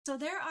So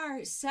there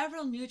are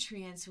several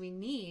nutrients we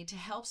need to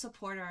help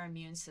support our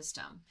immune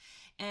system.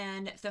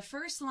 And the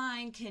first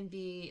line can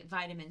be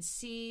vitamin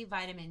C,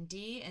 vitamin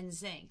D, and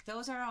zinc.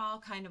 Those are all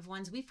kind of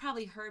ones we've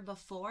probably heard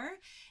before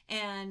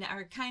and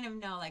are kind of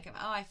know like,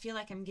 oh, I feel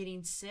like I'm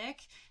getting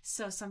sick.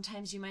 So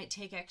sometimes you might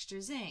take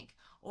extra zinc,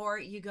 or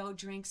you go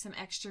drink some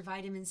extra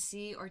vitamin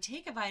C or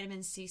take a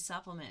vitamin C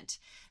supplement.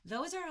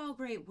 Those are all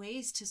great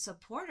ways to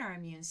support our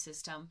immune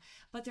system,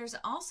 but there's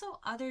also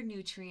other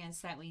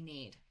nutrients that we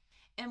need.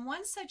 And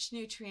one such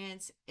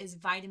nutrient is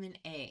vitamin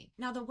A.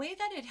 Now, the way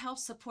that it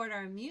helps support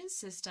our immune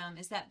system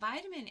is that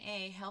vitamin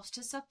A helps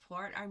to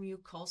support our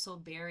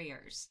mucosal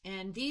barriers.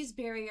 And these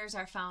barriers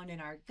are found in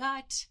our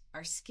gut,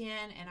 our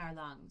skin, and our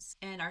lungs.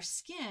 And our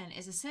skin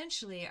is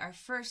essentially our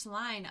first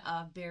line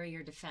of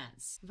barrier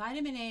defense.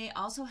 Vitamin A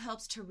also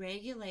helps to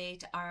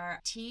regulate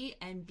our T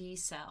and B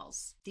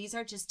cells. These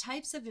are just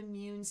types of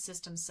immune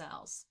system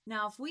cells.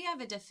 Now, if we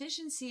have a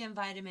deficiency in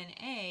vitamin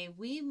A,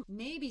 we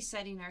may be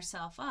setting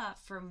ourselves up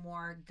for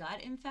more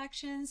gut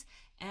infections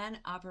and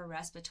upper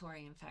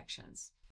respiratory infections.